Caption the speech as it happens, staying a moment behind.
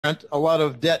a lot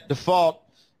of debt default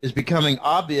is becoming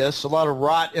obvious. A lot of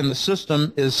rot in the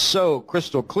system is so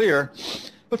crystal clear.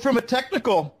 But from a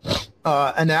technical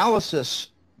analysis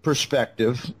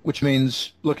perspective, which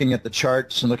means looking at the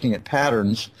charts and looking at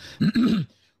patterns,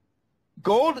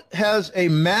 gold has a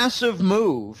massive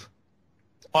move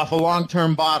off a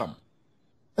long-term bottom.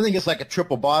 I think it's like a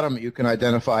triple bottom that you can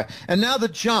identify. And now the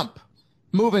jump,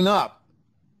 moving up.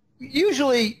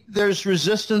 Usually there's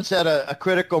resistance at a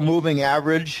critical moving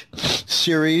average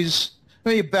series.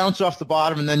 You bounce off the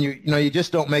bottom and then you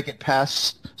just don't make it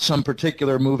past some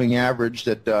particular moving average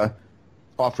that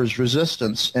offers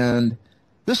resistance. And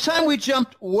this time we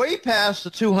jumped way past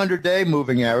the 200-day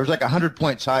moving average, like 100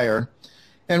 points higher,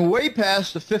 and way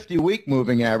past the 50-week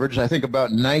moving average, I think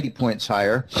about 90 points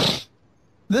higher.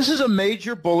 This is a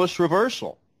major bullish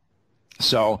reversal.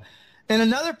 So, in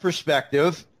another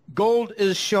perspective, gold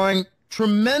is showing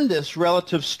tremendous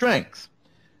relative strength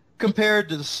compared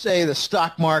to, say, the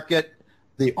stock market,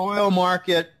 the oil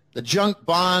market, the junk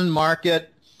bond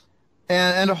market,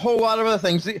 and a whole lot of other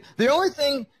things. The only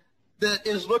thing that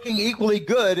is looking equally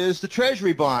good is the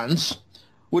Treasury bonds,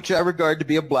 which I regard to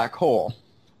be a black hole.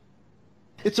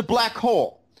 It's a black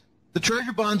hole. The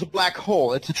Treasury bond's a black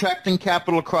hole. It's attracting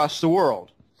capital across the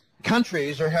world.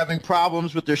 Countries are having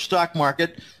problems with their stock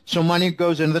market, so money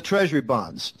goes into the Treasury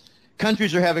bonds.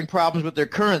 Countries are having problems with their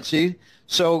currency,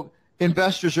 so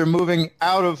investors are moving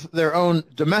out of their own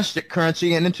domestic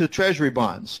currency and into Treasury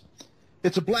bonds.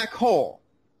 It's a black hole.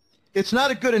 It's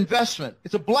not a good investment.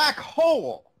 It's a black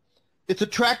hole. It's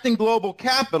attracting global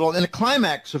capital in a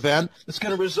climax event that's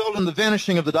going to result in the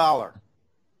vanishing of the dollar.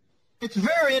 It's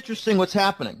very interesting what's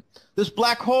happening. This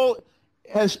black hole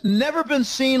has never been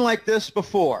seen like this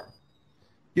before.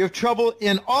 You have trouble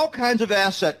in all kinds of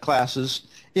asset classes,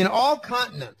 in all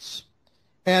continents,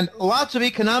 and lots of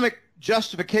economic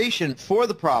justification for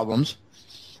the problems,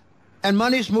 and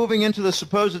money's moving into the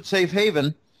supposed safe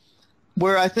haven,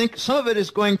 where I think some of it is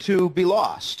going to be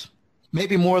lost,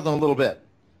 maybe more than a little bit.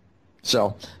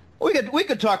 So we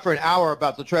could talk for an hour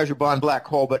about the Treasury bond black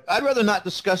hole, but I'd rather not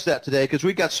discuss that today because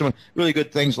we got some really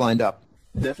good things lined up.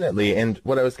 Definitely, and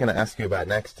what I was going to ask you about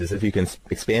next is if you can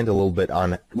expand a little bit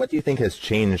on what do you think has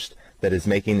changed that is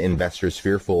making investors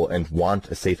fearful and want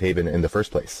a safe haven in the first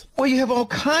place? Well, you have all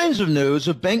kinds of news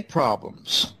of bank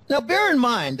problems. Now, bear in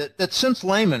mind that since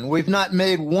Lehman, we've not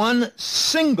made one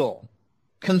single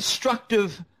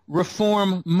constructive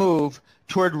reform move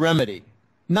toward remedy.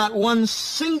 Not one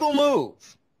single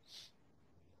move.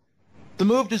 The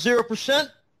move to 0%,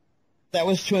 that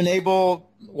was to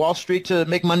enable Wall Street to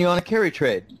make money on a carry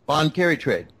trade, bond carry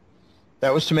trade.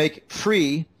 That was to make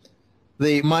free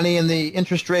the money in the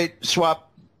interest rate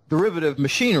swap derivative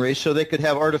machinery so they could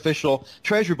have artificial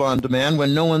treasury bond demand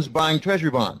when no one's buying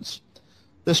treasury bonds.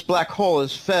 This black hole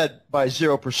is fed by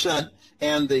 0%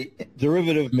 and the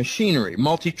derivative machinery,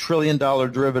 multi-trillion-dollar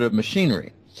derivative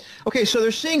machinery. Okay, so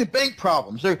they're seeing bank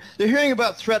problems. They're hearing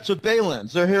about threats of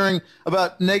bail-ins. They're hearing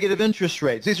about negative interest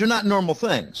rates. These are not normal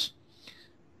things.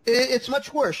 It's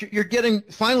much worse. You're getting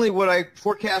finally what I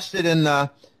forecasted in. I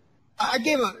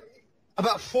gave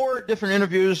about 4 different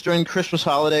interviews during Christmas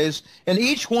holidays, and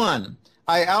each one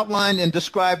I outlined and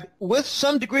described with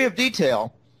some degree of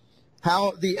detail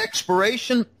how the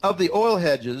expiration of the oil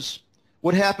hedges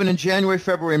would happen in January,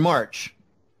 February, March.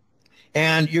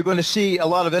 And you're going to see a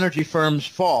lot of energy firms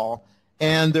fall,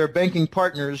 and their banking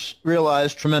partners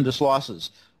realize tremendous losses.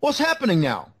 Well, it's happening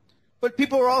now. But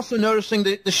people are also noticing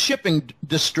the shipping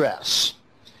distress.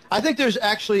 I think there's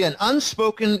actually an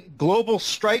unspoken global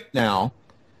strike now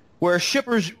where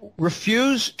shippers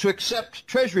refuse to accept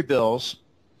treasury bills.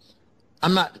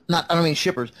 I don't mean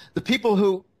shippers. The people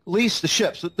who lease the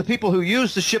ships, the people who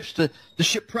use the ships to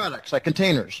ship products like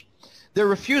containers, they're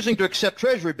refusing to accept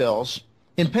treasury bills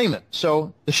in payment,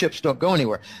 so the ships don't go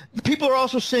anywhere. The people are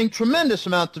also seeing tremendous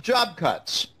amounts of job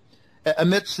cuts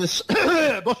amidst this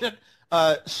bullshit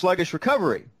sluggish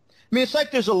recovery. I mean, it's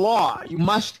like there's a law. You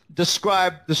must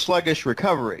describe the sluggish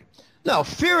recovery. No,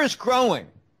 fear is growing.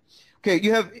 Okay,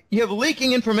 you have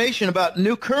leaking information about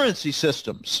new currency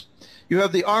systems. You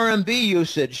have the RMB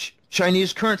usage,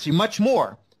 Chinese currency, much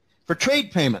more for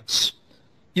trade payments.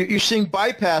 You're seeing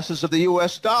bypasses of the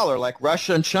U.S. dollar, like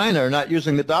Russia and China are not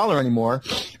using the dollar anymore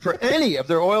for any of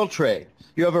their oil trade.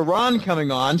 You have Iran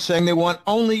coming on saying they want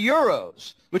only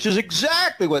euros, which is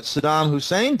exactly what Saddam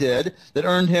Hussein did that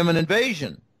earned him an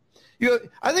invasion.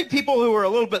 I think people who are a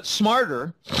little bit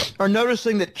smarter are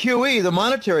noticing that QE, the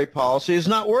monetary policy, is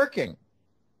not working.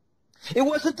 It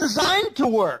wasn't designed to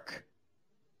work.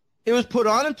 It was put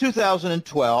on in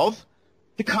 2012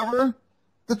 to cover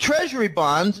the treasury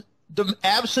bonds,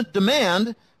 absent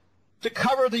demand, to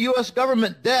cover the U.S.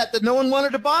 government debt that no one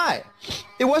wanted to buy.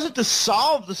 It wasn't to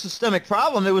solve the systemic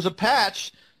problem. It was a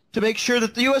patch to make sure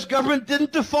that the U.S. government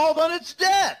didn't default on its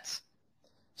debt.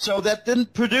 So that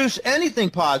didn't produce anything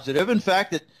positive. In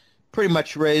fact, it pretty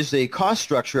much raised the cost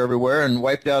structure everywhere and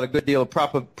wiped out a good deal of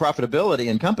profitability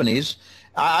in companies.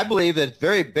 I believe that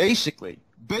very basically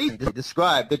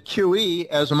described the QE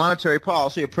as a monetary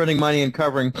policy of printing money and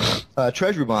covering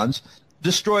treasury bonds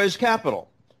destroys capital.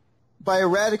 By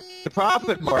eradicating the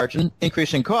profit margin,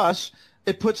 increasing costs,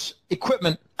 it puts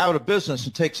equipment out of business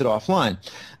and takes it offline.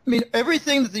 I mean,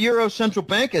 everything that the Euro Central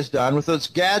Bank has done with its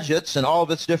gadgets and all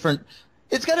of its different,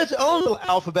 it's got its own little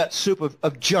alphabet soup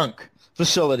of junk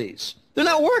facilities. They're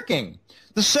not working.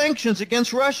 The sanctions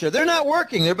against Russia, they're not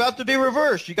working. They're about to be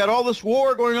reversed. You got all this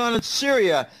war going on in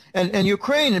Syria and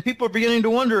Ukraine, and people are beginning to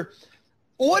wonder,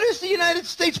 what is the United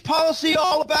States policy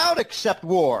all about except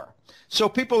war? So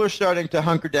people are starting to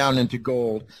hunker down into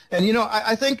gold. And, you know,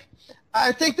 I think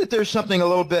that there's something a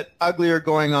little bit uglier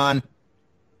going on,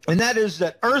 and that is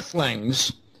that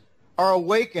earthlings are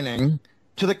awakening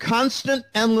to the constant,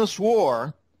 endless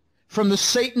war from the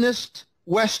Satanist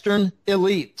Western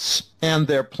elites and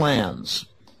their plans.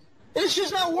 And it's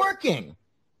just not working.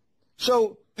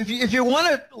 So if you want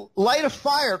to light a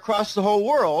fire across the whole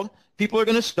world, people are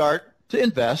going to start to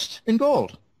invest in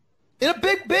gold in a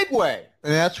big, big way.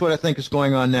 And that's what I think is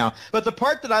going on now. But the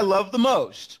part that I love the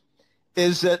most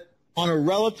is that on a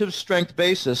relative strength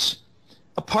basis,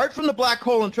 apart from the black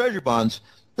hole and treasury bonds,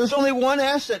 there's only one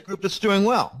asset group that's doing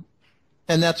well,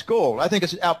 and that's gold. I think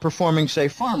it's outperforming, say,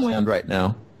 farmland right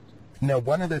now. Now,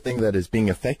 one other thing that is being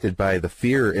affected by the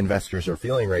fear investors are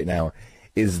feeling right now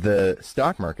is the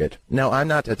stock market. Now, I'm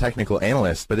not a technical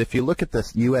analyst, but if you look at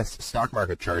the U.S. stock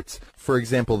market charts, for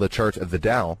example, the chart of the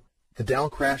Dow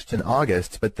crashed in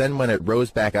August, but then when it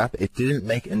rose back up, it didn't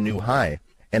make a new high.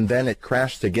 And then it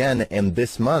crashed again, and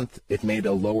this month it made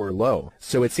a lower low.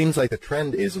 So it seems like the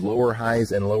trend is lower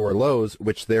highs and lower lows,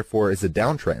 which therefore is a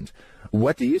downtrend.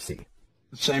 What do you see?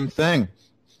 Same thing.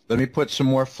 Let me put some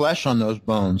more flesh on those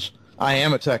bones. I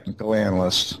am a technical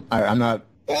analyst. I'm not,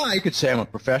 well, you could say I'm a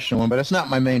professional one, but it's not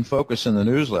my main focus in the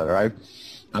newsletter.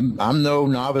 I'm no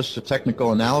novice to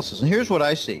technical analysis. And here's what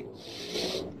I see.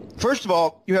 First of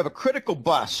all, you have a critical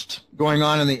bust going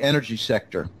on in the energy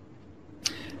sector.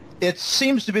 It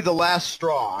seems to be the last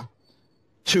straw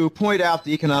to point out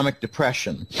the economic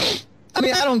depression. I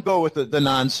mean, I don't go with the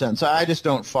nonsense. I just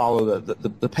don't follow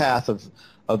the path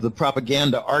of the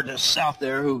propaganda artists out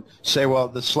there who say, well,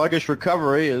 the sluggish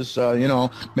recovery is,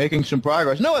 making some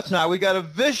progress. No, it's not. We got a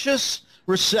vicious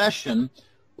recession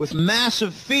with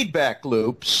massive feedback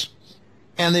loops,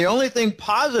 and the only thing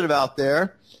positive out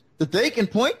there that they can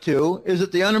point to is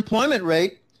that the unemployment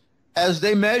rate, as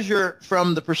they measure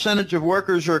from the percentage of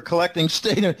workers who are collecting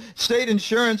state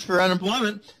insurance for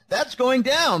unemployment, that's going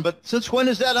down. But since when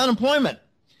is that unemployment?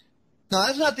 No,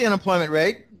 that's not the unemployment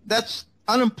rate. That's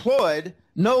unemployed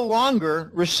no longer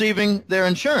receiving their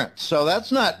insurance. So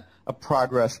that's not a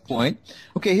progress point.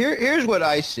 Okay, here's what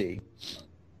I see.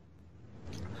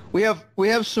 We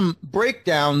have some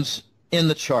breakdowns in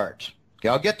the chart. Okay,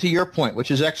 I'll get to your point,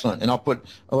 which is excellent, and I'll put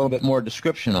a little bit more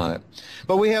description on it.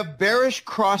 But we have bearish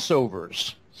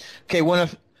crossovers. Okay, when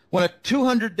a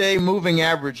 200-day moving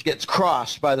average gets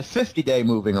crossed by the 50-day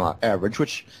moving average,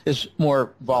 which is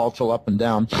more volatile up and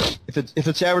down, if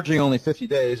it's averaging only 50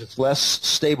 days, it's less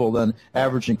stable than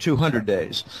averaging 200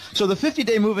 days. So the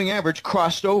 50-day moving average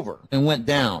crossed over and went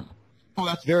down. Oh,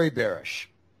 that's very bearish,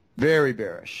 very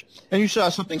bearish. And you saw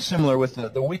something similar with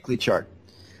the weekly chart.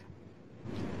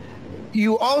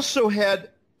 You also had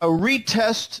a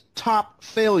retest top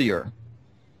failure.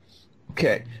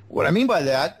 Okay, what I mean by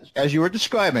that, as you were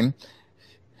describing,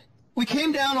 we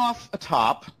came down off a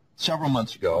top several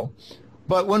months ago,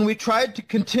 but when we tried to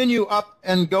continue up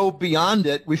and go beyond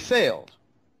it, we failed.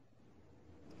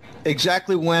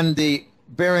 Exactly when the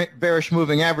bearish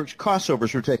moving average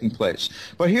crossovers were taking place.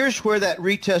 But here's where that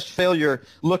retest failure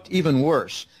looked even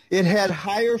worse. It had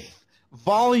higher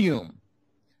volume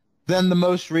than the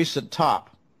most recent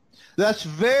top. That's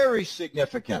very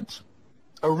significant.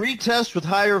 A retest with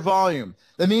higher volume.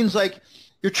 That means like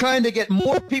you're trying to get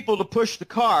more people to push the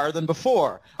car than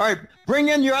before. All right, bring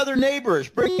in your other neighbors.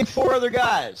 Bring in 4 other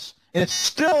guys. And it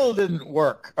still didn't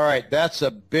work. All right, that's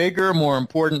a bigger, more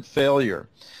important failure.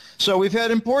 So we've had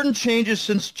important changes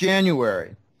since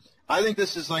January. I think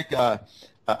this is like a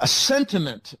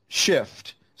sentiment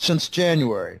shift since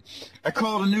January. I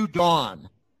call it a new dawn.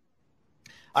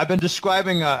 I've been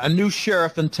describing a new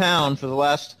sheriff in town for the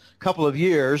last couple of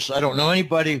years. I don't know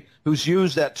anybody who's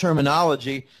used that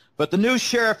terminology, but the new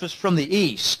sheriff is from the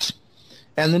East.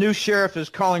 and the new sheriff is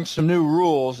calling some new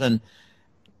rules. And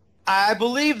I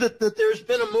believe that there's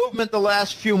been a movement the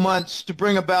last few months to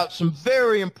bring about some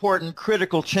very important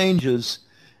critical changes,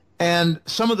 and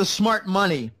some of the smart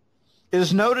money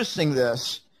is noticing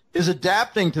this, is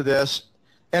adapting to this,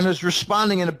 and is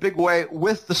responding in a big way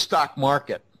with the stock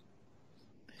market.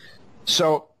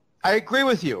 So I agree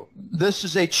with you. This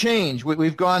is a change.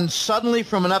 We've gone suddenly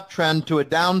from an uptrend to a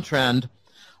downtrend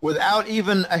without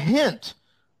even a hint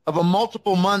of a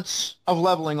multiple months of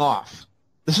leveling off.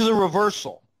 This is a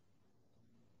reversal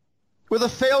with a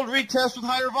failed retest with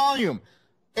higher volume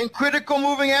and critical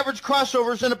moving average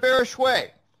crossovers in a bearish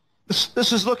way.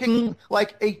 This is looking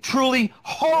like a truly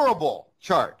horrible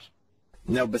chart.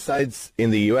 Now, besides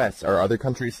in the U.S., are other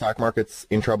countries' stock markets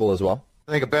in trouble as well?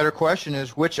 I think a better question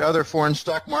is, which other foreign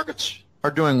stock markets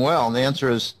are doing well? And the answer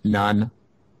is none.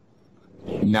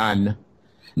 None.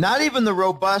 Not even the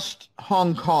robust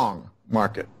Hong Kong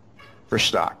market for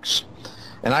stocks.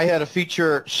 And I had a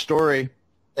feature story.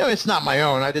 You know, it's not my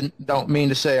own. I don't mean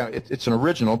to say it's an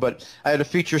original, but I had a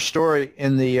feature story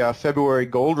in the February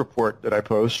gold report that I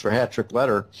post for Hat Trick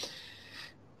Letter.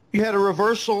 You had a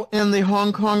reversal in the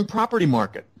Hong Kong property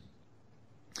market.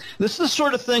 This is the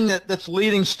sort of thing that's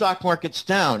leading stock markets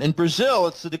down. In Brazil,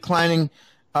 it's the declining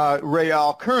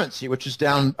real currency, which is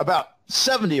down about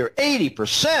 70 or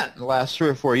 80% in the last 3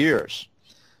 or 4 years.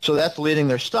 So that's leading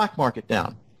their stock market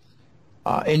down.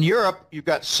 In Europe, you've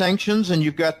got sanctions, and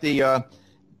you've got the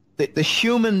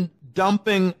human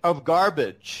dumping of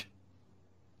garbage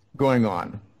going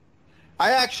on.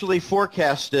 I actually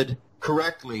forecasted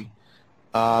correctly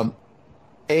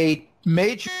a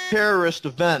major terrorist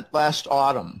event last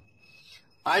autumn.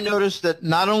 I noticed that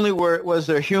not only was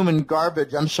there human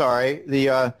garbage,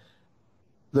 the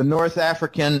North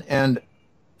African and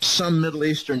some Middle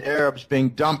Eastern Arabs being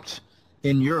dumped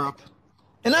in Europe,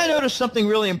 and I noticed something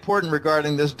really important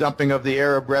regarding this dumping of the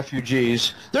Arab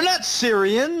refugees. They're not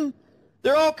Syrian.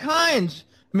 They're all kinds.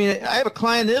 I mean, I have a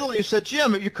client in Italy who said,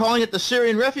 Jim, you're calling it the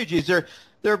Syrian refugees.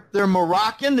 They're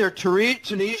Moroccan, they're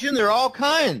Tunisian, they're all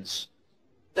kinds.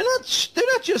 They're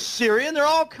not just Syrian, they're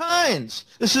all kinds.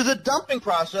 This is a dumping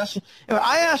process.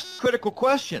 I asked a critical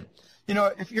question. You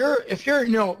know, if you're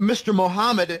Mr.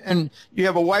 Mohammed and you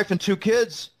have a wife and 2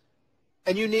 kids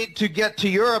and you need to get to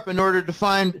Europe in order to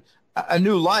find a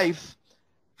new life,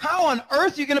 how on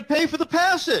earth are you going to pay for the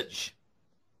passage?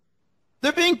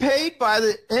 They're being paid by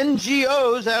the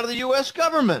NGOs out of the U.S.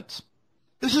 government.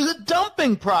 This is a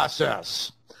dumping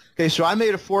process. Okay, so I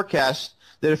made a forecast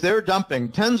that if they're dumping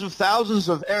tens of thousands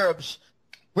of Arabs,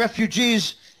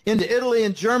 refugees into Italy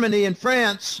and Germany and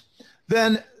France,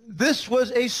 then this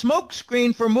was a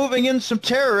smokescreen for moving in some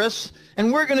terrorists,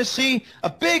 and we're going to see a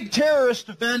big terrorist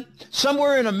event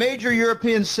somewhere in a major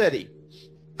European city.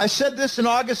 I said this in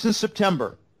August and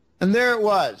September, and there it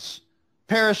was,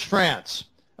 Paris, France.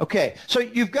 Okay, so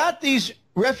you've got these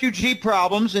refugee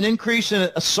problems, an increase in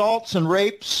assaults and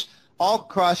rapes all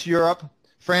across Europe,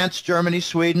 France, Germany,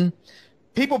 Sweden,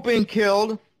 people being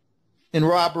killed in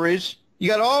robberies. You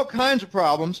got all kinds of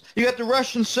problems. You got the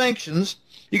Russian sanctions.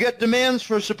 You got demands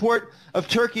for support of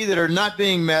Turkey that are not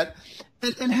being met.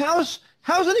 And how's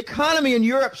an economy in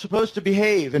Europe supposed to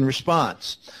behave in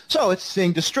response? So it's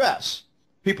seeing distress.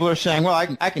 People are saying, well,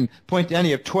 I can point to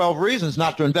any of 12 reasons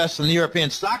not to invest in the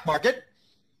European stock market.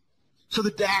 So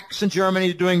the DAX in Germany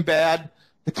is doing bad.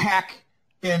 The CAC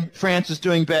in France is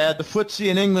doing bad. The FTSE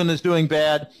in England is doing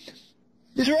bad.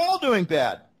 These are all doing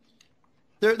bad.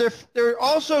 They're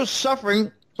also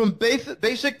suffering from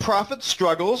basic profit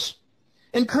struggles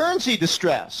and currency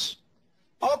distress.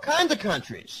 All kinds of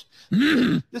countries.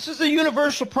 This is a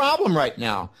universal problem right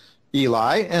now,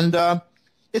 Eli, and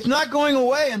it's not going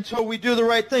away until we do the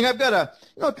right thing. I've got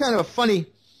a kind of a funny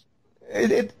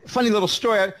little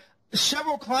story.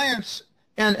 Several clients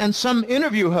and some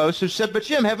interview hosts have said, but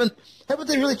Jim, haven't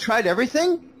they really tried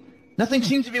everything? Nothing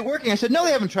seems to be working. I said, no,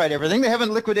 they haven't tried everything. They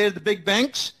haven't liquidated the big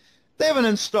banks. They haven't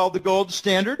installed the gold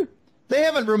standard. They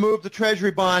haven't removed the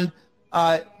Treasury bond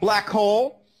black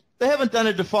hole. They haven't done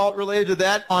a default related to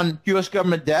that on U.S.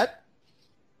 government debt.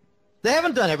 They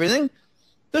haven't done everything.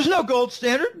 There's no gold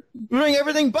standard. We're doing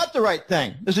everything but the right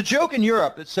thing. There's a joke in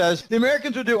Europe that says the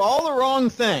Americans will do all the wrong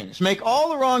things, make all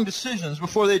the wrong decisions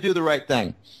before they do the right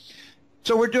thing.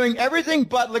 So we're doing everything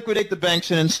but liquidate the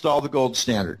banks and install the gold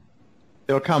standard.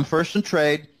 It'll come first in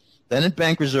trade, then in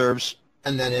bank reserves,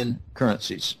 and then in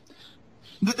currencies.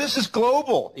 This is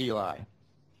global, Eli.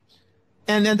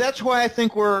 And that's why I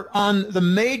think we're on the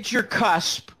major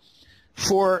cusp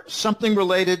for something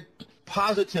related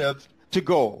positive to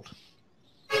gold.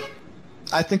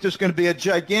 I think there's going to be a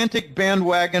gigantic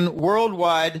bandwagon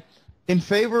worldwide in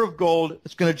favor of gold.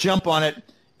 It's going to jump on it,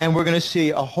 and we're going to see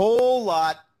a whole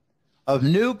lot of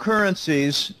new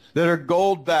currencies that are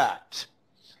gold-backed.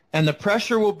 And the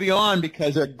pressure will be on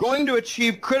because they're going to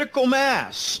achieve critical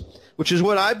mass, which is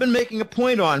what I've been making a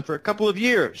point on for a couple of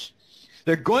years.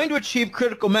 They're going to achieve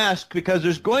critical mass because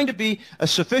there's going to be a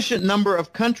sufficient number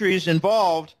of countries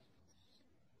involved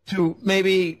to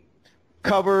maybe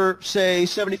cover, say,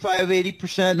 75,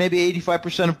 80%, maybe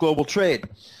 85% of global trade.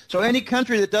 So any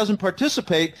country that doesn't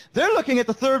participate, they're looking at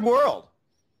the third world.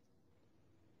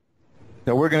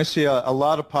 So we're going to see a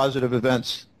lot of positive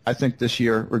events, I think, this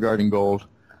year regarding gold.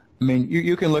 I mean,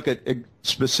 you can look at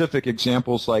specific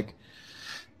examples like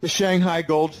the Shanghai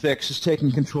gold fix is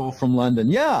taking control from London.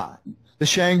 Yeah, the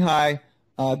Shanghai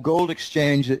Gold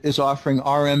Exchange is offering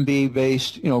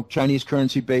RMB-based, Chinese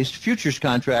currency-based futures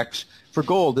contracts for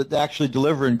gold that actually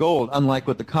deliver in gold, unlike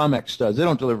what the COMEX does. They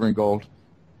don't deliver in gold.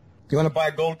 If you want to buy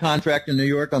a gold contract in New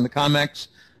York on the COMEX,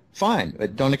 fine,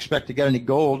 but don't expect to get any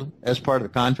gold as part of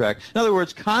the contract. In other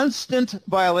words, constant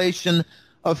violation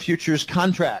of futures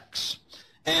contracts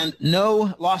and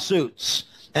no lawsuits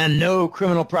and no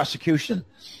criminal prosecution.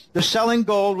 They're selling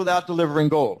gold without delivering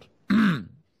gold.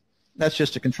 That's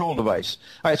just a control device.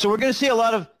 All right, so we're going to see a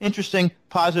lot of interesting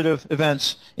positive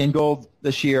events in gold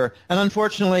this year, and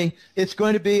unfortunately, it's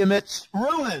going to be amidst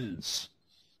ruins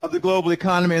of the global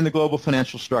economy and the global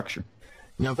financial structure.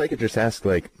 Now, if I could just ask,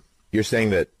 you're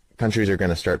saying that countries are going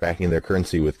to start backing their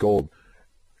currency with gold.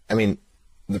 I mean,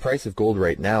 the price of gold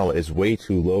right now is way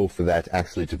too low for that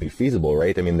actually to be feasible,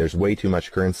 right? I mean, there's way too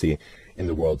much currency in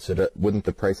the world, so wouldn't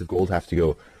the price of gold have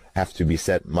to be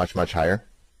set much, much higher?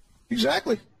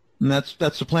 Exactly. And that's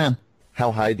the plan.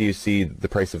 How high do you see the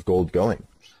price of gold going?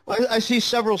 Well, I see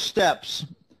several steps.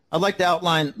 I'd like to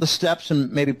outline the steps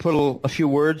and maybe put a few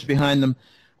words behind them.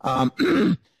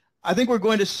 I think we're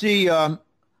going to see the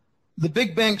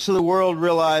big banks of the world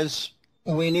realize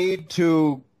we need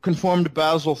to conform to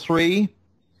Basel III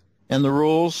and the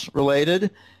rules related.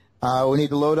 We need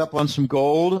to load up on some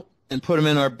gold and put them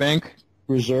in our bank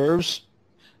reserves,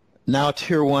 now a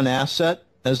Tier 1 asset,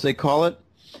 as they call it.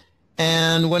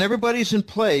 And when everybody's in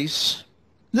place,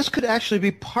 this could actually be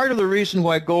part of the reason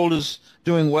why gold is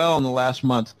doing well in the last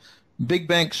month. Big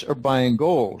banks are buying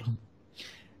gold.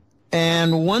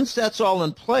 And once that's all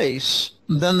in place,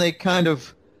 then they kind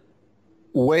of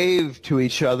wave to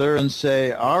each other and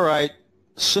say, all right,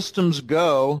 systems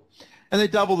go, and they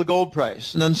double the gold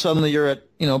price. And then suddenly you're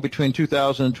at, between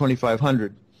 2,000 and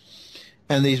 2,500.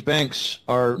 And these banks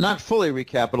are not fully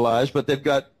recapitalized, but they've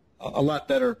got a lot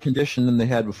better condition than they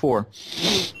had before.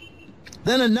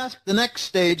 Then the next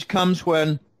stage comes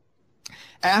when,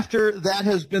 after that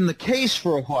has been the case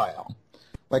for a while,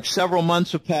 like several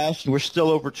months have passed and we're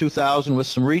still over 2,000 with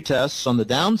some retests on the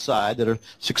downside that are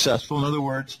successful. In other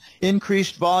words,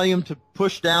 increased volume to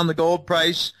push down the gold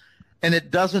price, and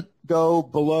it doesn't go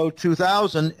below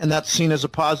 2,000, and that's seen as a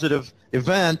positive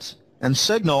event and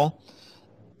signal.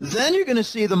 Then you're going to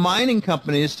see the mining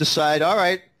companies decide, all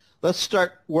right, let's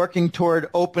start working toward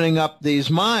opening up these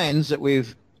mines that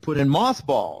we've put in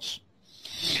mothballs.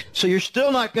 So you're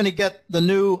still not going to get the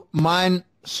new mine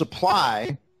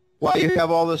supply while you have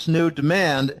all this new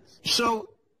demand. So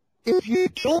if you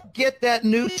don't get that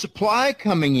new supply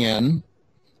coming in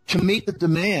to meet the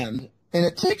demand, and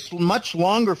it takes much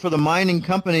longer for the mining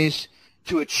companies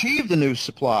to achieve the new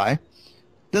supply,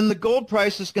 then the gold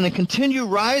price is going to continue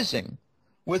rising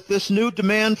with this new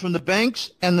demand from the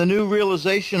banks and the new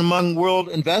realization among world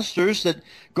investors that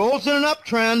gold's in an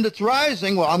uptrend, it's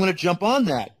rising. Well, I'm going to jump on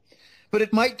that. But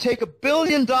it might take $1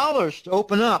 billion to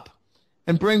open up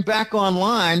and bring back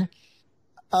online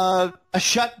a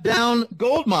shut down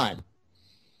gold mine.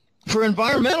 For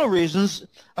environmental reasons,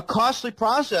 a costly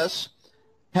process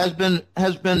has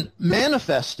been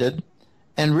manifested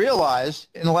and realized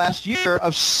in the last year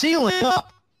of sealing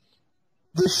up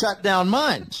the shut down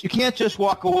mines. You can't just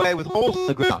walk away with holes in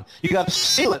the ground. You got to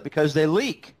seal it because they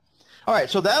leak. All right,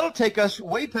 so that'll take us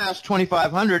way past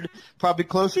 2,500, probably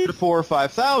closer to 4,000 or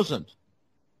 5,000.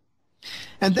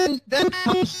 And then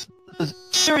comes the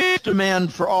serious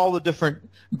demand for all the different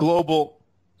global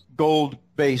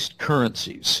gold-based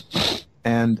currencies.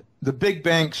 And the big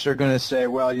banks are going to say,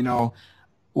 well,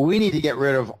 we need to get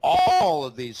rid of all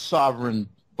of these sovereign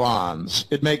bonds.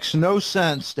 It makes no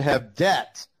sense to have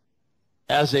debt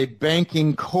as a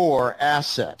banking core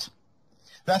asset.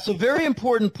 That's a very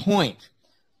important point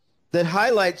that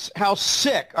highlights how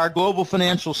sick our global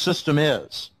financial system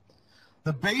is.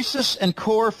 The basis and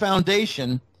core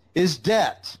foundation is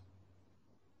debt.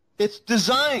 It's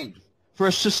designed for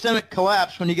a systemic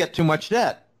collapse when you get too much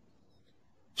debt.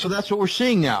 So that's what we're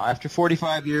seeing now after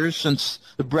 45 years since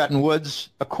the Bretton Woods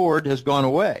Accord has gone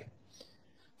away.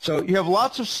 So you have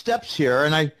lots of steps here,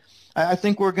 and I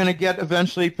think we're going to get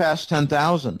eventually past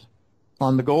 10,000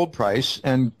 on the gold price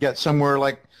and get somewhere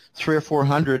like 300 or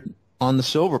 400 on the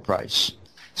silver price.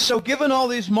 So given all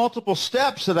these multiple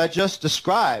steps that I just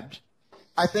described,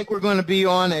 I think we're going to be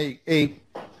on a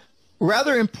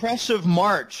rather impressive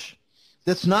march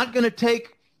that's not going to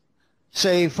take,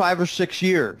 say, 5 or 6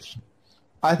 years.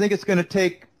 I think it's going to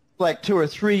take like 2 or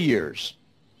 3 years.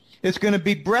 It's going to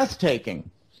be breathtaking.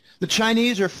 The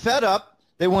Chinese are fed up.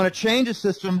 They want to change the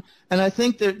system, and I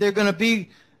think that they're going to be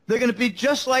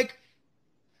just like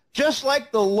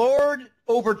the Lord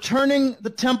overturning the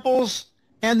temples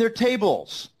and their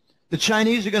tables. The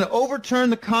Chinese are going to overturn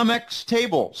the COMEX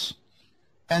tables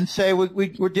and say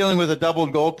we're dealing with a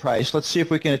doubled gold price. Let's see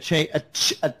if we can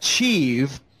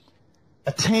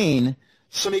attain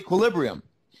some equilibrium.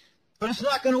 But it's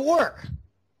not going to work.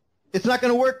 It's not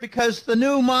going to work because the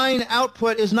new mine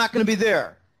output is not going to be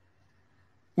there.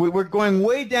 We're going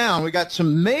way down. We got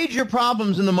some major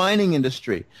problems in the mining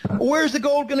industry. Where's the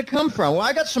gold going to come from? Well,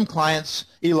 I got some clients,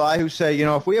 Eli, who say, you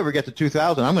know, if we ever get to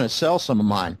 2,000, I'm going to sell some of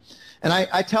mine. And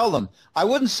I tell them, I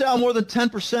wouldn't sell more than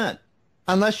 10%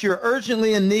 unless you're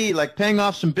urgently in need, like paying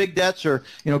off some big debts or,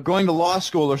 you know, going to law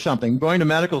school or something, going to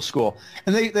medical school.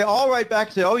 And they all write back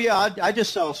and say, oh, yeah, I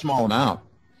just sell a small amount.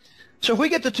 So if we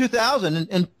get to 2,000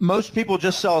 and most people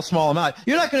just sell a small amount,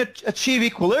 you're not going to achieve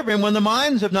equilibrium when the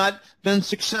mines have not been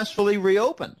successfully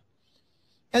reopened.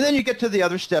 And then you get to the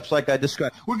other steps like I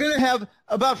described. We're going to have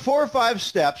about 4 or 5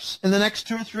 steps in the next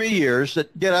 2 or 3 years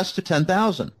that get us to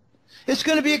 10,000. It's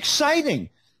going to be exciting.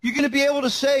 You're going to be able to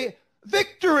say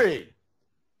victory,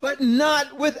 but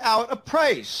not without a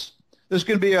price. There's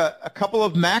going to be a couple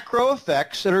of macro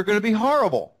effects that are going to be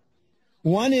horrible.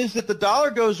 One is that the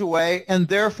dollar goes away, and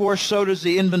therefore so does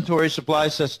the inventory supply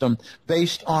system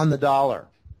based on the dollar.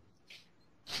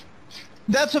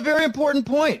 That's a very important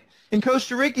point. In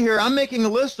Costa Rica here, I'm making a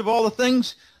list of all the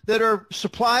things that are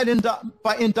supplied in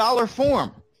dollar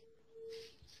form.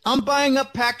 I'm buying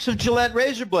up packs of Gillette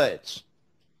razor blades.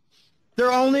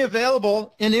 They're only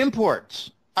available in imports.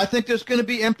 I think there's going to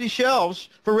be empty shelves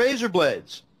for razor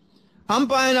blades. I'm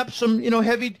buying up some,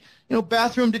 heavy,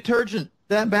 bathroom detergent,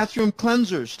 bathroom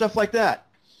cleansers, stuff like that.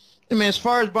 I mean, as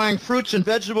far as buying fruits and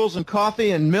vegetables and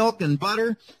coffee and milk and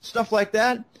butter, stuff like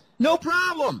that, no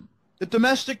problem. The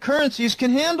domestic currencies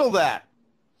can handle that.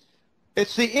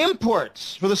 It's the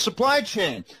imports for the supply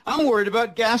chain. I'm worried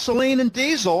about gasoline and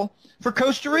diesel for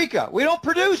Costa Rica. We don't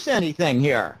produce anything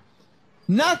here.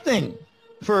 Nothing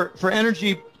for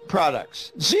energy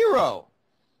products. Zero.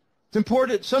 It's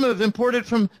imported. Some of it imported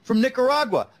from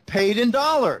Nicaragua, paid in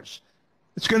dollars.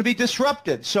 It's going to be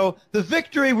disrupted. So the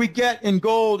victory we get in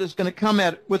gold is going to come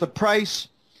with a price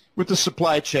with the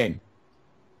supply chain.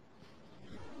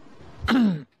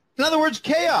 In other words,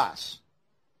 chaos.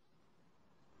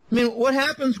 I mean, what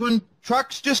happens when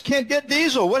trucks just can't get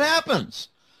diesel? What happens?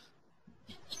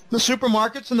 The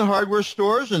supermarkets and the hardware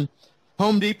stores and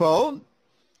Home Depot,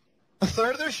 a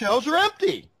third of their shelves are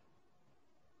empty.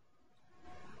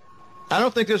 I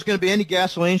don't think there's going to be any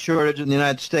gasoline shortage in the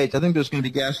United States. I think there's going to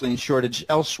be gasoline shortage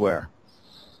elsewhere,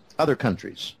 other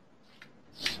countries,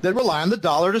 that rely on the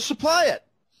dollar to supply it.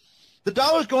 The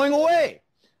dollar's going away.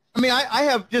 I mean, I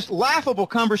have just laughable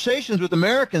conversations with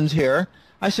Americans here.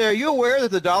 I say, are you aware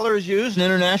that the dollar is used in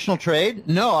international trade?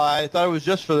 No, I thought it was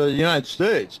just for the United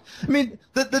States. I mean,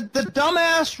 the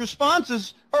dumbass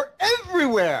responses are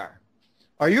everywhere.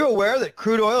 Are you aware that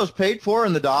crude oil is paid for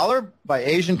in the dollar by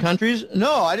Asian countries?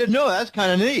 No, I didn't know. That's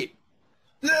kind of neat.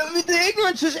 The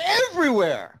ignorance is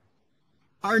everywhere.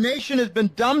 Our nation has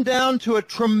been dumbed down to a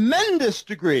tremendous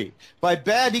degree by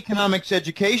bad economics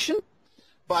education,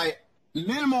 by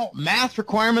minimal math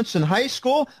requirements in high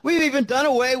school. We've even done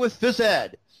away with phys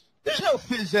ed. There's no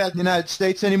phys ed in the United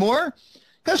States anymore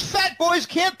because fat boys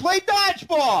can't play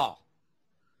dodgeball.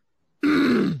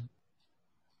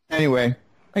 Anyway,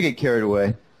 I get carried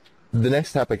away. The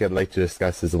next topic I'd like to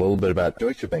discuss is a little bit about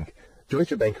Deutsche Bank.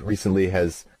 Deutsche Bank recently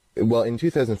has, in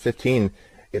 2015,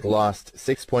 it lost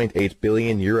 6.8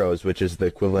 billion euros, which is the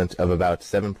equivalent of about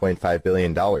 $7.5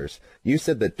 billion. You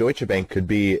said that Deutsche Bank could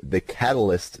be the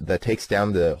catalyst that takes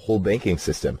down the whole banking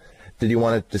system. Did you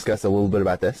want to discuss a little bit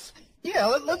about this? Yeah,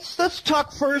 let's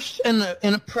talk first in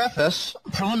a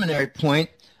preliminary point,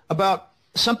 about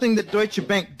something that Deutsche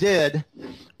Bank did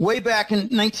way back in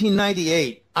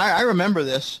 1998. I remember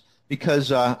this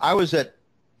because I was at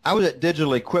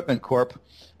Digital Equipment Corp.,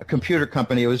 a computer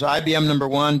company. It was IBM number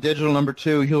 1, Digital number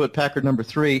 2, Hewlett-Packard number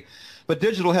 3. But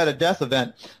Digital had a death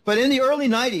event. But in the early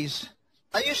 90s,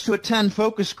 I used to attend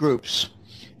focus groups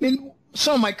mean,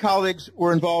 some of my colleagues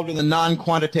were involved in the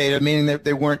non-quantitative, meaning that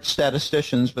they weren't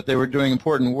statisticians, but they were doing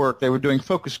important work. They were doing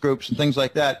focus groups and things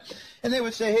like that. And they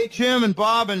would say, hey, Jim and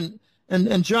Bob and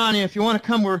Johnny, if you want to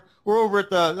come, we're over at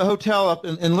the hotel up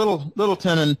in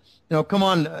Littleton, and come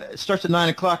on. It starts at 9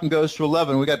 o'clock and goes to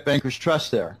 11. We got Bankers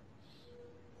Trust there.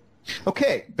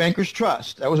 Okay, Bankers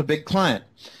Trust. That was a big client.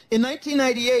 In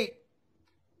 1998,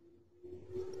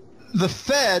 the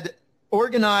Fed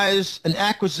organized an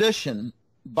acquisition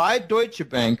by Deutsche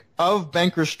Bank of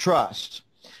Bankers Trust.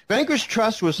 Bankers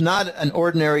Trust was not an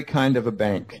ordinary kind of a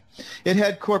bank. It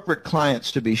had corporate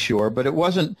clients, to be sure, but it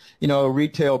wasn't, a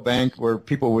retail bank where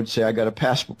people would say, I got a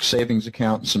passbook savings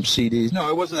account and some CDs. No,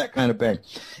 it wasn't that kind of bank.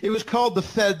 It was called the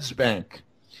Fed's Bank.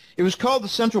 It was called the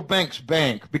central bank's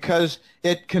bank because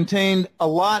it contained a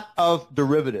lot of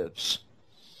derivatives.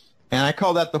 And I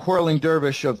call that the whirling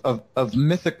dervish of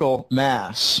mythical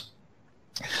mass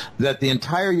that the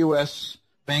entire U.S.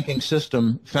 banking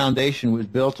system foundation was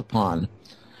built upon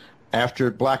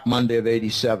after Black Monday of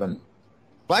 '87.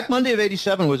 Black Monday of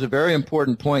 '87 was a very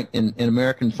important point in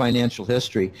American financial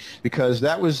history because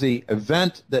that was the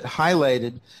event that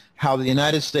highlighted how the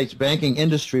United States banking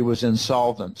industry was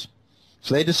insolvent.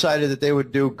 So they decided that they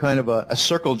would do kind of a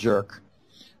circle jerk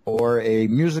or a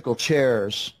musical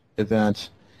chairs event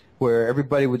where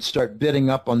everybody would start bidding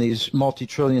up on these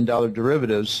multi-trillion-dollar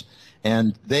derivatives,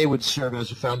 and they would serve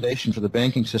as a foundation for the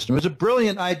banking system. It was a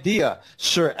brilliant idea,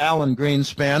 Sir Alan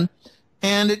Greenspan,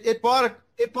 and it bought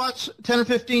 10 or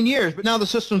 15 years, but now the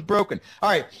system's broken. All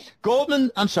right,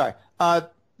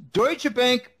 Deutsche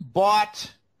Bank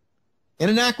bought, in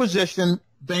an acquisition,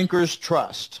 Bankers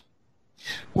Trust,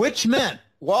 which meant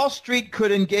Wall Street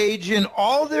could engage in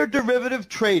all their derivative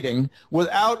trading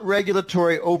without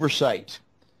regulatory oversight.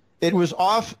 It was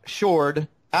offshored,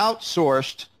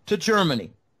 outsourced to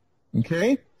Germany.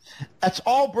 Okay? That's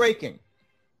all breaking.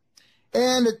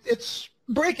 And it's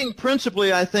breaking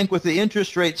principally, I think, with the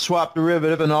interest rate swap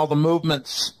derivative and all the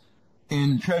movements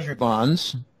in treasury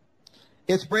bonds.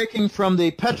 It's breaking from the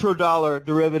petrodollar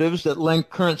derivatives that link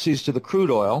currencies to the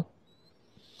crude oil.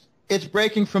 It's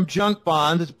breaking from junk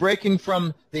bonds. It's breaking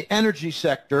from the energy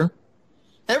sector.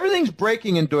 Everything's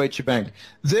breaking in Deutsche Bank.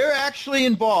 They're actually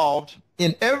involved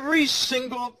in every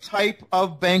single type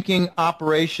of banking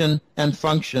operation and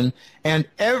function, and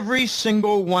every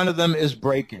single one of them is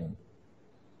breaking.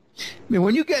 I mean,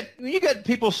 when you get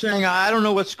people saying, I don't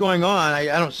know what's going on, I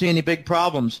don't see any big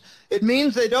problems, it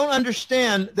means they don't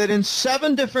understand that in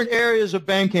 7 different areas of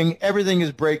banking, everything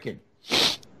is breaking.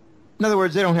 In other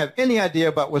words, they don't have any idea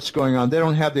about what's going on. They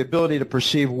don't have the ability to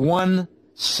perceive one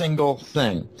single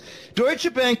thing.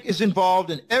 Deutsche Bank is involved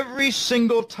in every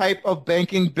single type of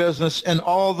banking business, and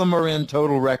all of them are in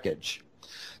total wreckage.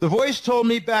 The Voice told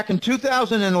me back in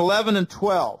 2011 and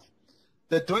 12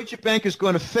 that Deutsche Bank is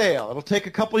going to fail. It'll take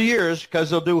a couple of years because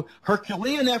they'll do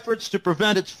Herculean efforts to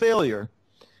prevent its failure.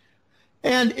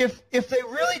 And if they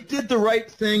really did the right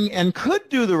thing and could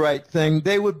do the right thing,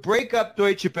 they would break up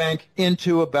Deutsche Bank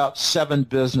into about 7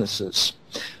 businesses.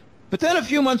 But then a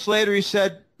few months later he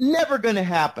said, never going to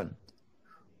happen.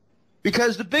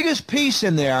 Because the biggest piece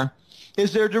in there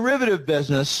is their derivative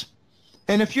business.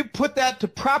 And if you put that to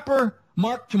proper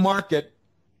mark-to-market,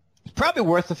 it's probably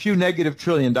worth a few negative $1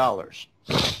 trillion.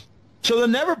 So they'll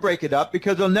never break it up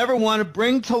because they'll never want to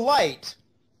bring to light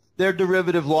their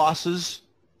derivative losses.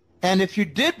 And if you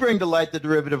did bring to light the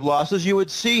derivative losses, you would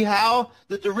see how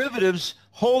the derivatives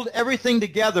hold everything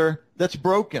together that's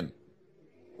broken.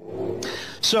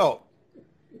 So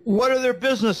what are their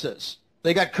businesses?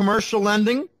 They got commercial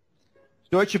lending.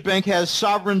 Deutsche Bank has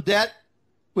sovereign debt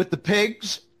with the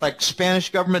pigs, like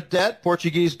Spanish government debt,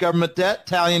 Portuguese government debt,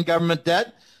 Italian government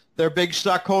debt. They're big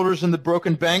stockholders in the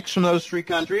broken banks from those 3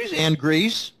 countries and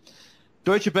Greece.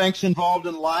 Deutsche Bank's involved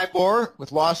in LIBOR,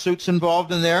 with lawsuits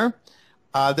involved in there.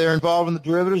 They're involved in the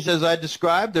derivatives, as I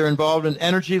described. They're involved in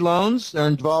energy loans. They're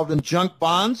involved in junk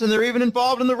bonds. And they're even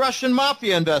involved in the Russian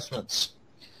mafia investments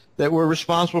that were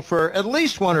responsible for at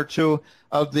least 1 or 2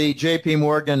 of the J.P.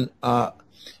 Morgan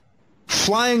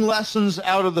flying lessons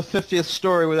out of the 50th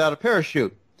story without a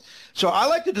parachute. So I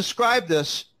like to describe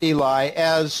this, Eli,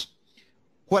 as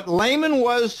what Lehman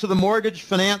was to the mortgage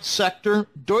finance sector,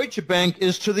 Deutsche Bank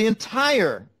is to the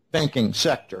entire banking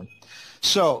sector.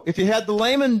 So if you had the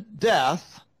Lehman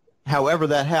death, however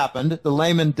that happened, the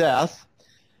Lehman death,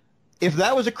 if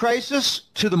that was a crisis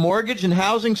to the mortgage and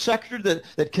housing sector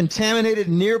that contaminated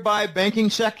nearby banking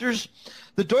sectors,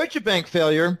 the Deutsche Bank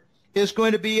failure is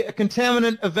going to be a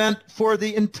contaminant event for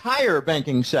the entire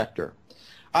banking sector.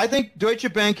 I think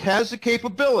Deutsche Bank has the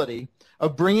capability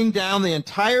of bringing down the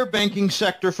entire banking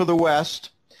sector for the West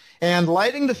and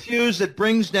lighting the fuse that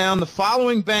brings down the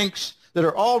following banks that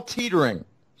are all teetering.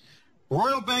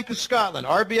 Royal Bank of Scotland,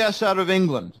 RBS out of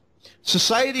England.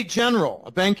 Societe Generale,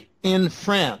 a bank in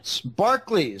France.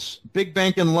 Barclays, big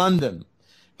bank in London.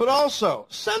 But also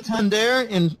Santander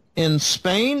in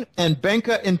Spain and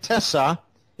Banca Intesa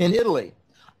in Italy.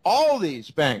 All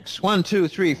these banks, 1, 2,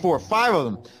 3, 4, 5 of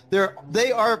them,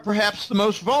 they are perhaps the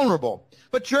most vulnerable.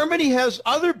 But Germany has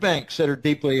other banks that are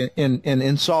deeply in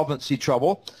insolvency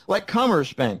trouble, like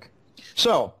Commerzbank.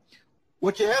 So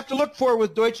what you have to look for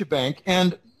with Deutsche Bank,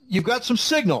 and you've got some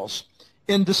signals.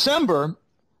 In December,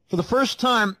 for the first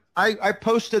time, I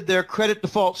posted their credit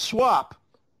default swap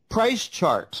price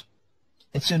chart.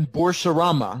 It's in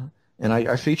Boursorama, and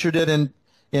I featured it in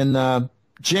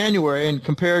January and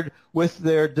compared with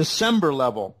their December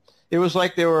level. It was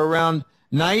like they were around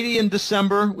 90 in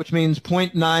December, which means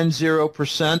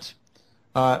 0.90%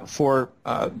 for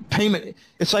payment.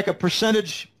 It's like a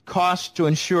percentage cost to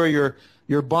insure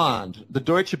your bond. The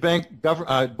Deutsche Bank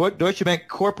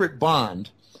corporate bond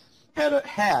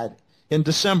had in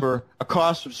December a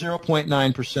cost of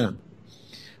 0.9%.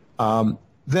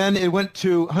 Then it went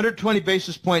to 120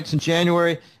 basis points in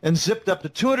January and zipped up to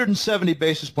 270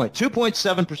 basis points,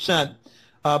 2.7%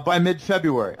 by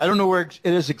mid-February. I don't know where it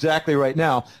is exactly right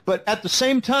now, but at the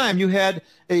same time you had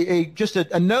just a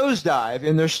nosedive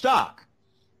in their stock.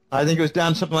 I think it was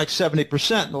down something like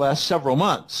 70% in the last several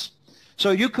months.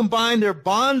 So you combine their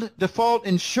bond default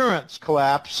insurance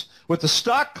collapse with the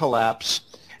stock collapse,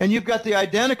 and you've got the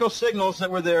identical signals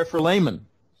that were there for Lehman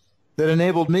that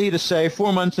enabled me to say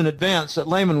 4 months in advance that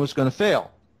Lehman was going to fail.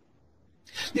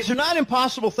 These are not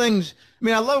impossible things. I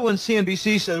mean, I love when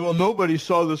CNBC said, well, nobody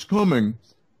saw this coming.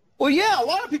 Well, yeah, a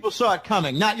lot of people saw it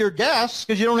coming, not your guests,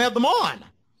 because you don't have them on.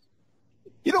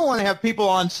 You don't want to have people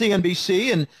on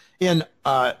CNBC in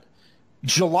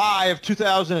July of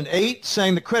 2008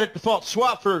 saying the credit default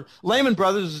swap for Lehman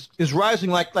Brothers is rising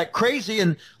like crazy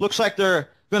and looks like they're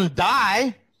going to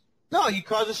die. No, you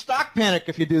cause a stock panic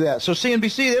if you do that. So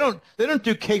CNBC, they don't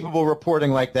do capable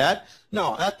reporting like that.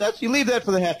 No, that's you leave that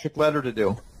for the hat-trick letter to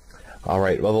do. All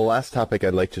right. Well, the last topic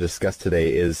I'd like to discuss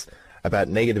today is about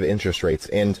negative interest rates.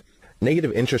 And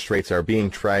negative interest rates are being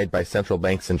tried by central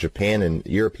banks in Japan and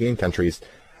European countries.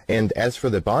 And as for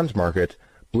the bond market,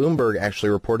 Bloomberg actually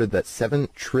reported that $7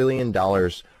 trillion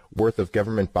worth of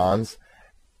government bonds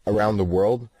around the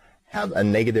world have a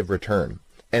negative return.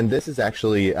 And this is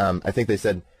actually, I think they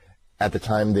said at the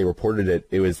time they reported it,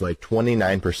 it was like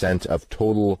 29% of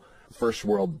total first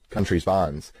world countries'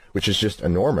 bonds, which is just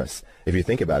enormous if you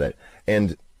think about it.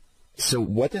 And so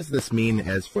what does this mean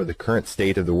as for the current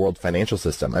state of the world financial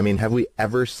system? I mean, have we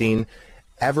ever seen,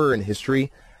 ever in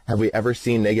history, have we ever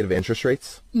seen negative interest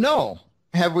rates? No.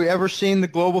 Have we ever seen the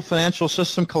global financial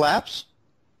system collapse?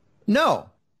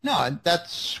 No. No, and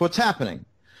that's what's happening.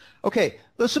 Okay,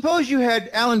 let's suppose you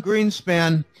had Alan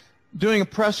Greenspan doing a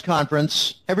press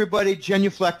conference, everybody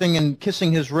genuflecting and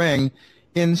kissing his ring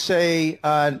in, say,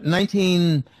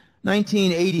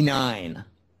 1989.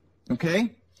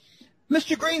 Okay?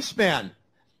 Mr. Greenspan,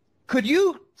 could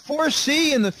you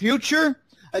foresee in the future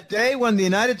a day when the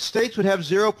United States would have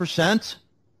 0%?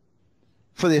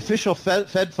 For the official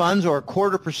Fed funds, or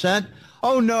 0.25%?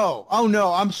 Oh no,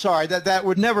 I'm sorry, that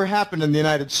would never happen in the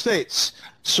United States,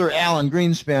 Sir Alan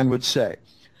Greenspan would say.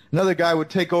 Another guy would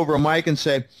take over a mic and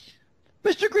say,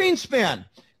 Mr. Greenspan,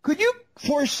 could you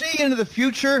foresee into the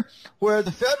future where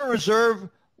the Federal Reserve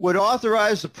would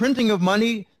authorize the printing of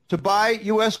money to buy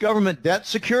U.S. government debt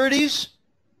securities?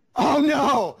 Oh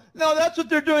no, that's what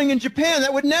they're doing in Japan.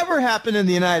 That would never happen in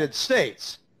the United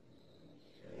States.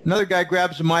 Another guy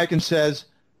grabs a mic and says,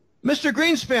 Mr.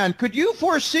 Greenspan, could you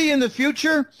foresee in the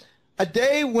future a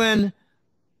day when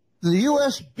the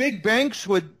U.S. big banks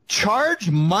would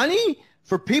charge money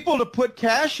for people to put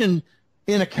cash in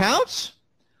accounts?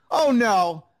 Oh,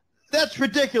 no, that's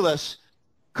ridiculous.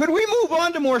 Could we move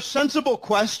on to more sensible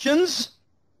questions?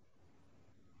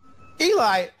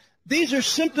 Eli, these are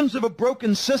symptoms of a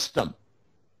broken system.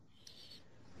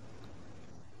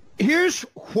 Here's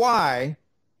why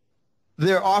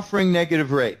they're offering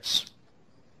negative rates.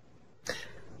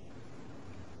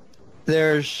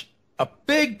 There's a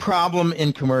big problem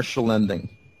in commercial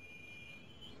lending.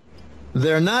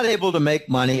 They're not able to make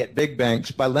money at big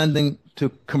banks by lending to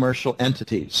commercial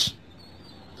entities.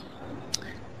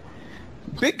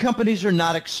 Big companies are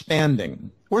not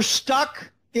expanding. We're stuck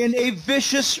in a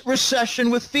vicious recession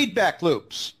with feedback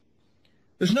loops.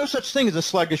 There's no such thing as a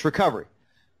sluggish recovery.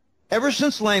 Ever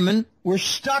since Lehman, we're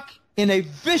stuck in a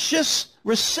vicious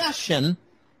recession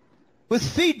with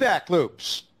feedback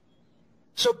loops.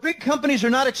 So big companies are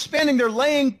not expanding. They're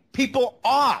laying people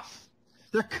off.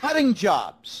 They're cutting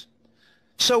jobs.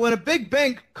 So when a big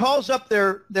bank calls up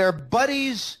their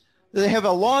buddies, they have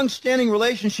a long-standing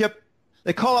relationship,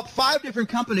 they call up 5 different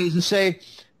companies and say,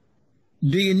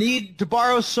 do you need to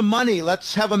borrow some money?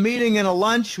 Let's have a meeting and a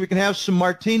lunch. We can have some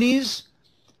martinis,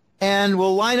 and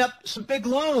we'll line up some big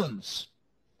loans.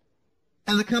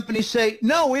 And the companies say,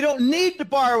 no, we don't need to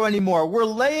borrow anymore. We're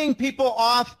laying people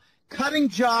off, cutting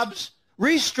jobs,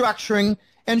 restructuring,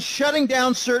 and shutting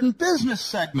down certain business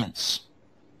segments.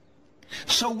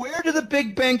 So where do the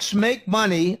big banks make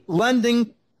money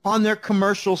lending on their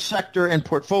commercial sector and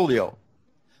portfolio?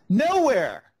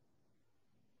 Nowhere.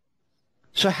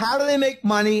 So how do they make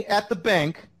money at the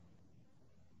bank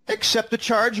except to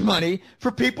charge money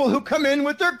for people who come in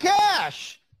with their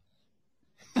cash?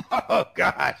 Oh,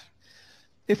 gosh.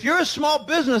 If you're a small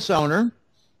business owner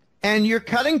and you're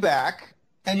cutting back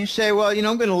and you say, well, you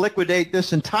know, I'm going to liquidate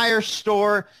this entire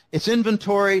store, its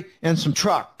inventory, and some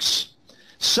trucks,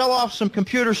 sell off some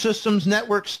computer systems,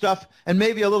 network stuff, and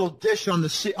maybe a little dish on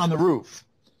the roof.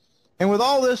 And with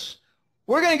all this,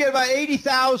 we're going to get about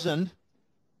 $80,000,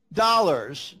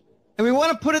 and we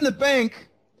want to put it in the bank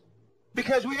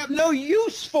because we have no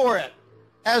use for it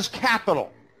as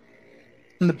capital.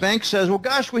 And the bank says, well,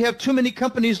 gosh, we have too many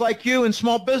companies like you in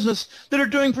small business that are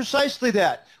doing precisely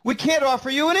that. We can't offer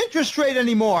you an interest rate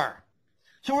anymore.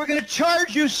 So we're going to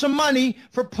charge you some money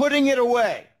for putting it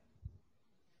away.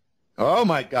 Oh,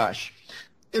 my gosh.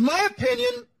 In my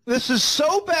opinion, this is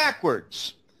so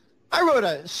backwards. I wrote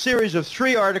a series of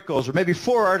 3 articles, or maybe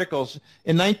 4 articles,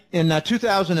 in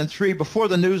 2003 before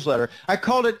the newsletter. I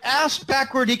called it Ask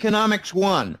Backward Economics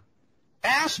 1,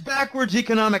 Ask Backwards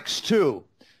Economics 2.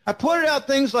 I pointed out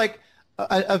things like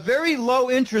a very low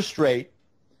interest rate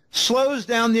slows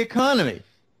down the economy.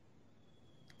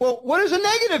 Well, what does a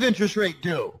negative interest rate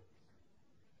do?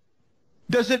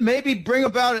 Does it maybe bring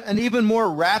about an even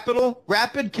more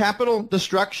rapid capital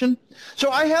destruction? So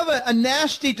I have a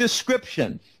nasty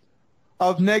description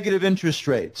of negative interest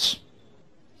rates.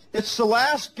 It's the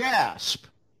last gasp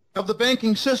of the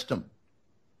banking system.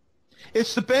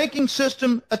 It's the banking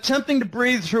system attempting to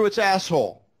breathe through its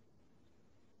asshole.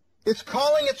 It's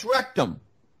calling its rectum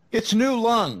its new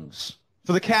lungs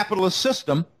for the capitalist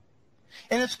system,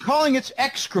 and it's calling its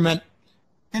excrement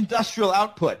industrial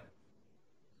output.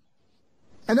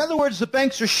 In other words, the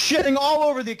banks are shitting all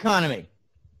over the economy.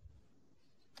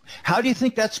 How do you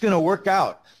think that's going to work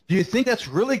out? Do you think that's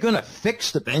really going to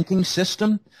fix the banking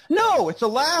system? No, it's a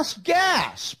last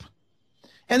gasp.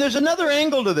 And there's another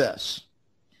angle to this.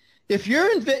 If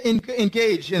you're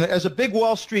engaged as a big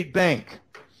Wall Street bank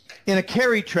in a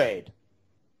carry trade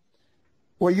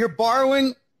where you're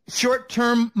borrowing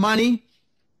short-term money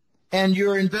and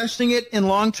you're investing it in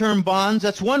long-term bonds,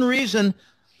 that's one reason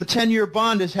the 10-year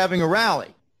bond is having a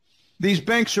rally. These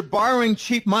banks are borrowing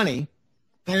cheap money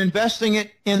and investing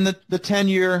it in the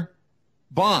 10-year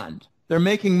bond. They're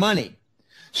making money.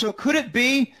 So could it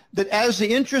be that as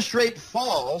the interest rate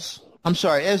falls,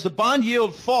 as the bond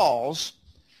yield falls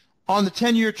on the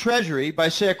 10-year Treasury by,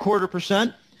 say,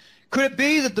 0.25%, could it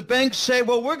be that the banks say,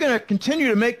 well, we're going to continue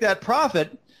to make that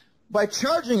profit by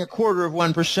charging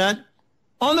 0.25%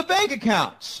 on the bank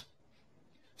accounts?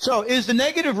 So is the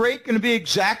negative rate going to be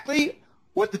exactly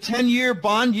what the 10-year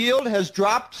bond yield has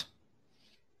dropped?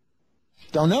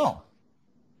 Don't know.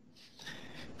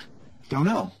 Don't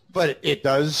know. But it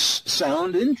does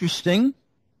sound interesting.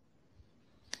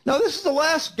 Now, this is the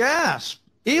last gasp.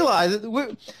 Eli,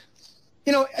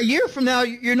 a year from now,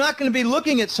 you're not going to be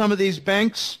looking at some of these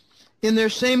banks in their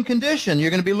same condition.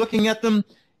 You're going to be looking at them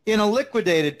in a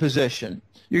liquidated position.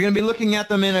 You're going to be looking at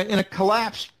them in a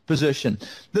collapsed position.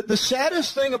 The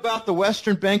saddest thing about the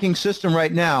Western banking system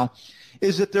right now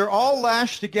is that they're all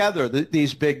lashed together,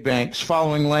 these big banks,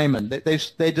 following Lehman.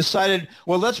 They decided,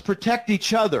 well, let's protect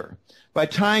each other by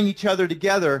tying each other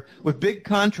together with big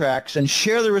contracts and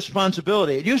share the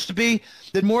responsibility. It used to be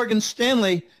that Morgan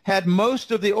Stanley had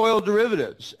most of the oil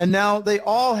derivatives, and now they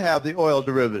all have the oil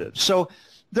derivatives. So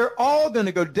they're all going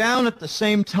to go down at the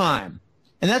same time.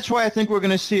 And that's why I think we're going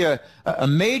to see a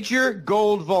major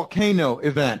gold volcano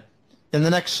event in the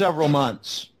next several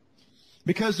months,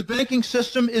 because the banking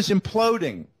system is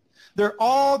imploding. They're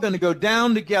all going to go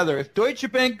down together. If Deutsche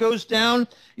Bank goes down,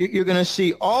 you're going to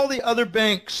see all the other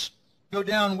banks go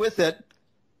down with it,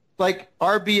 like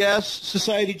RBS,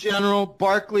 Societe Generale,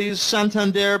 Barclays,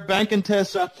 Santander, Bank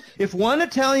Intesa. If one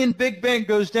Italian big bank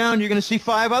goes down, you're going to see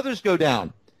 5 others go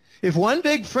down. If one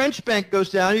big French bank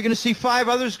goes down, you're going to see 5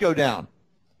 others go down.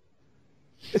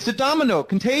 It's a domino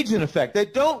contagion effect. They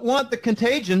don't want the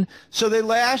contagion, so they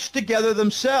lash together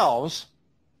themselves,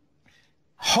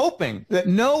 hoping that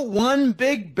no one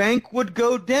big bank would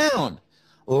go down,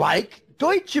 like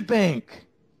Deutsche Bank.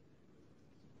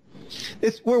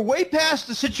 We're way past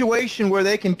the situation where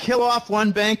they can kill off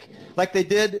one bank like they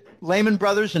did Lehman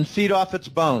Brothers and feed off its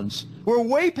bones. We're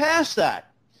way past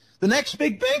that. The next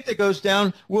big bank that goes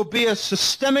down will be a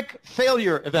systemic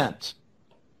failure event.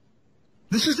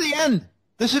 This is the end.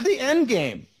 This is the end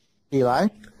game, Eli.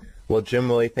 Well, Jim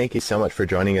Willie, thank you so much for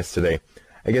joining us today.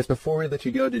 I guess before we let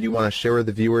you go, did you want to share with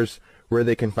the viewers where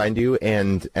they can find you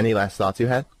and any last thoughts you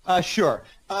had? Sure.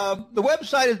 The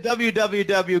website is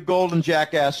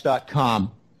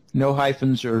www.goldenjackass.com. No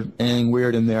hyphens or anything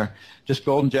weird in there. Just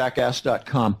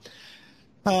goldenjackass.com.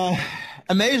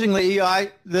 Amazingly, Eli,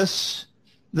 this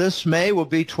May will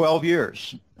be 12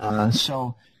 years.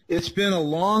 So it's been a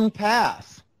long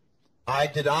path. I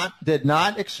did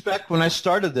not expect when I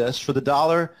started this for the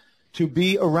dollar to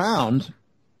be around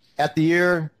at the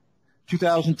year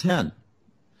 2010.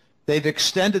 They've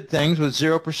extended things with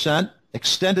 0%,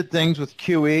 extended things with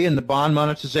QE and the bond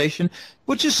monetization,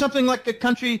 which is something like a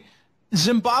country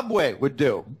Zimbabwe would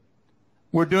do.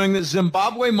 We're doing the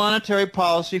Zimbabwe monetary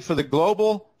policy for the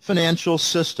global financial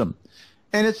system.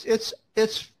 And it's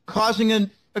causing a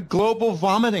global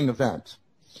vomiting event.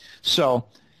 So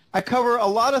I cover a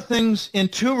lot of things in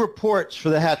two reports for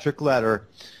the Hattrick letter.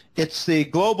 It's the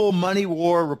Global Money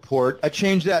War Report. I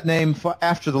changed that name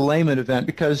after the Lehman event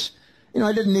because,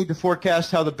 I didn't need to forecast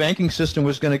how the banking system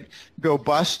was going to go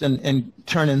bust and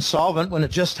turn insolvent when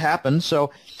it just happened.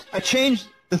 So I changed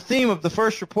the theme of the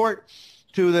first report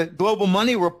to the Global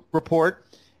Money Report,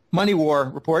 Money War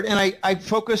Report, and I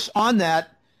focus on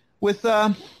that with,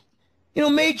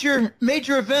 major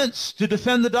events to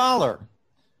defend the dollar,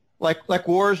 like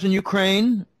wars in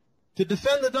Ukraine to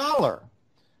defend the dollar.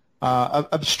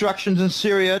 Obstructions in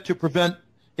Syria to prevent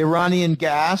Iranian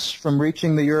gas from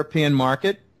reaching the European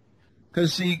market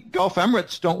because the Gulf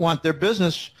Emirates don't want their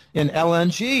business in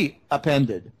LNG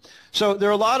upended. So there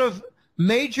are a lot of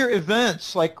major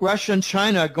events like Russia and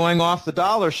China going off the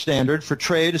dollar standard for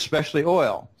trade, especially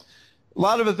oil. A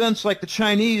lot of events like the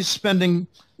Chinese spending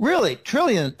really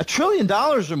 $1 trillion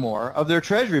or more of their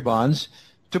treasury bonds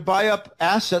to buy up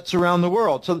assets around the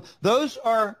world. So those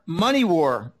are money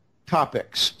war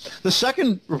topics. The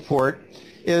second report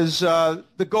is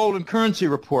the golden currency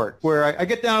report, where I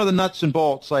get down to the nuts and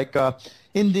bolts, like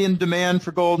Indian demand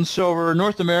for gold and silver,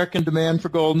 North American demand for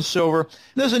gold and silver.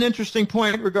 There's an interesting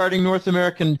point regarding North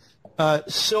American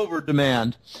silver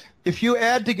demand. If you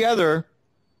add together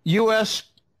U.S.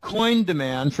 coin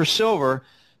demand for silver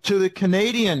to the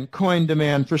Canadian coin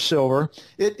demand for silver,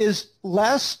 it is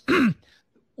less, it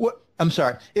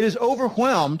is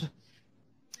overwhelmed.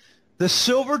 The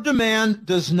silver demand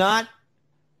does not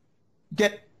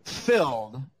get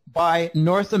filled by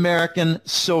North American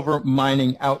silver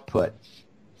mining output.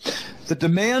 The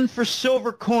demand for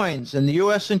silver coins in the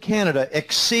U.S. and Canada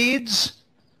exceeds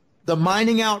the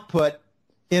mining output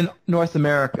in North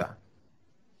America.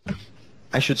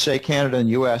 I should say Canada and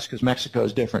U.S. because Mexico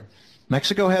is different.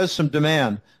 Mexico has some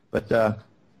demand, but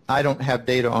I don't have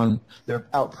data on their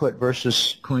output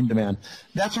versus coin demand.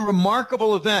 That's a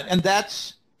remarkable event, and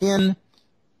that's in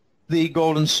the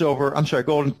golden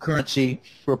currency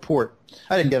report.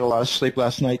 I didn't get a lot of sleep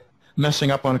last night,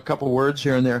 messing up on a couple words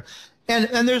here and there.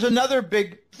 And there's another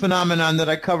big phenomenon that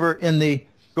I cover in the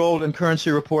gold and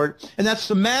currency report, and that's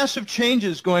the massive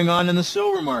changes going on in the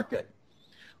silver market,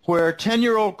 where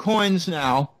 10-year-old coins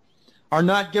now are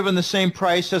not given the same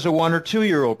price as a 1- or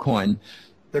 2-year-old coin.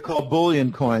 They're called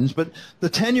bullion coins, but the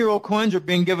 10-year-old coins are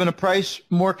being given a price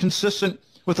more consistent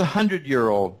with a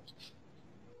 100-year-old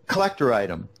collector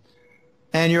item.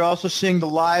 And you're also seeing the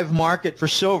live market for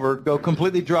silver go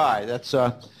completely dry. That's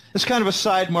it's kind of a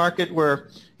side market where,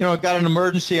 I've got an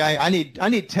emergency. I need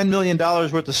 $10 million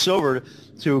worth of silver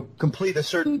to complete a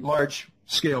certain large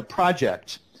scale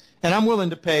project, and I'm willing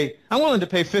to pay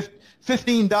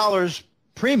 $15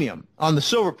 premium on the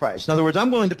silver price. In other words,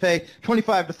 I'm willing to pay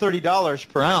 $25 to $30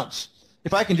 per ounce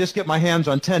if I can just get my hands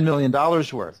on $10 million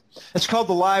worth. It's called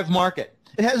the live market.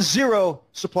 It has zero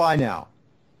supply now.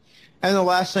 And the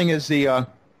last thing is the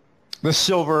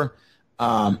silver,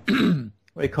 what do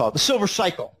you call it? The silver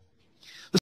cycle.